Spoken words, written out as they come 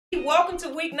Welcome to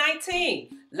week 19.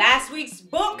 Last week's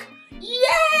book,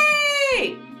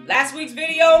 yay! Last week's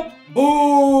video,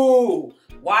 boo!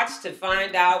 Watch to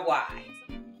find out why.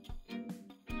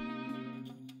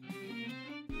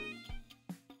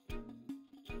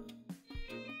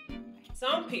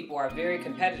 Some people are very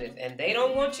competitive and they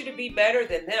don't want you to be better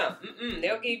than them.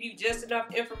 They'll give you just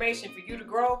enough information for you to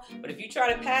grow, but if you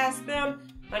try to pass them,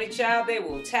 honey child, they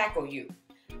will tackle you.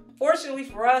 Fortunately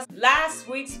for us, last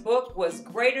week's book was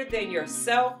Greater Than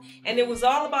Yourself, and it was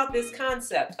all about this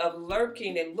concept of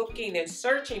lurking and looking and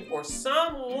searching for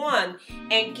someone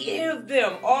and give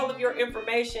them all of your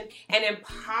information and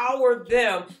empower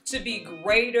them to be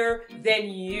greater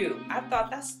than you. I thought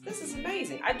this is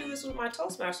amazing. I do this with my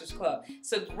Toastmasters Club.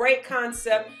 It's a great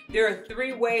concept. There are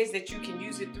 3 ways that you can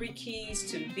use it, 3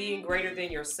 keys to being greater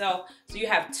than yourself. So you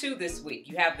have 2 this week.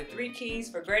 You have the 3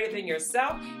 keys for greater than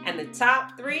yourself and the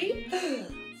top 3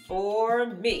 for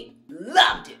me.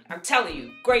 Loved it. I'm telling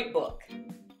you, great book.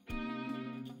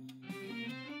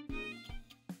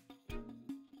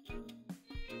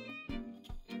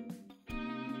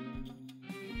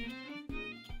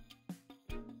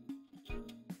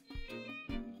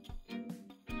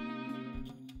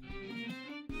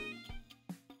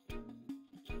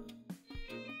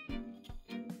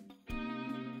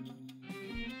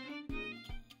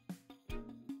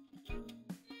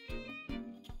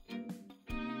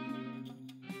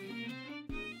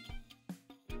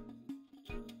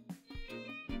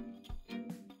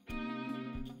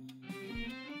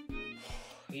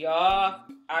 Y'all,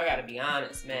 I gotta be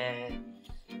honest, man.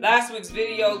 Last week's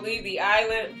video, Leave the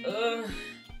Island, I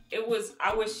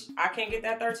can't get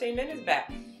that 13 minutes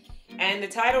back. And the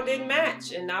title didn't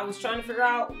match, and I was trying to figure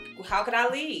out, how could I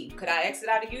leave? Could I exit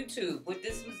out of YouTube? But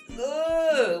this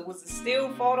was a still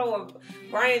photo of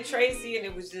Brian Tracy, and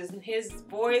it was just his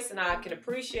voice, and I can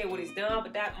appreciate what he's done,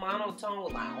 but that monotone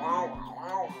was like, wah, wah,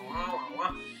 wah, wah, wah,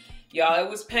 wah. Y'all, it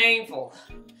was painful.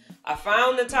 I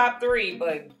found the top 3,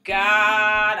 but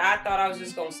God, I thought I was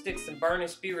just going to stick some burning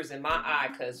spears in my eye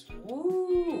because,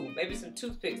 woo, maybe some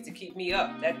toothpicks to keep me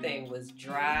up. That thing was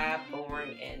dry,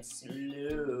 boring, and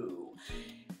slow.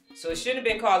 So it shouldn't have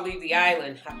been called Leave the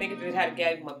Island. I think if it had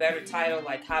gave him a better title,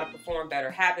 like How to Perform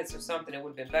Better Habits or something, it would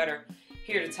have been better.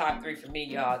 Here are the top 3 for me,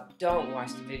 y'all. Don't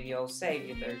watch the video. Save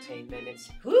your 13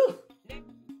 minutes. Whew.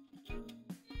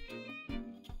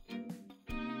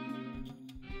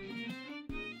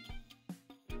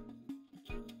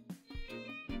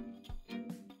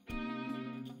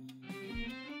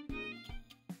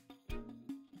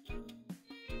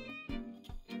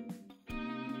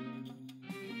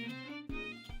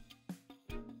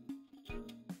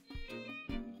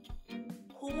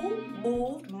 Who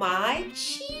moved my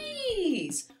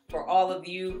cheese? For all of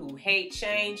you who hate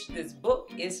change, this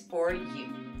book is for you.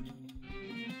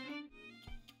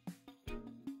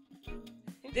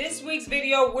 This week's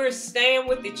video, we're staying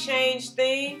with the change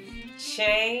theme.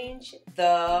 Change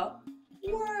the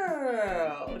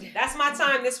world. That's my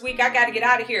time this week. I got to get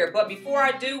out of here. But before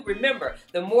I do, remember,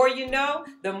 the more you know,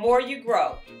 the more you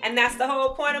grow. And that's the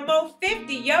whole point of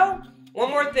Mo'50, yo. One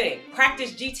more thing,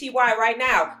 practice GTY right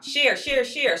now. Share, share,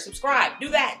 share, subscribe. Do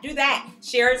that,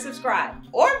 share and subscribe.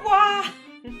 Au revoir.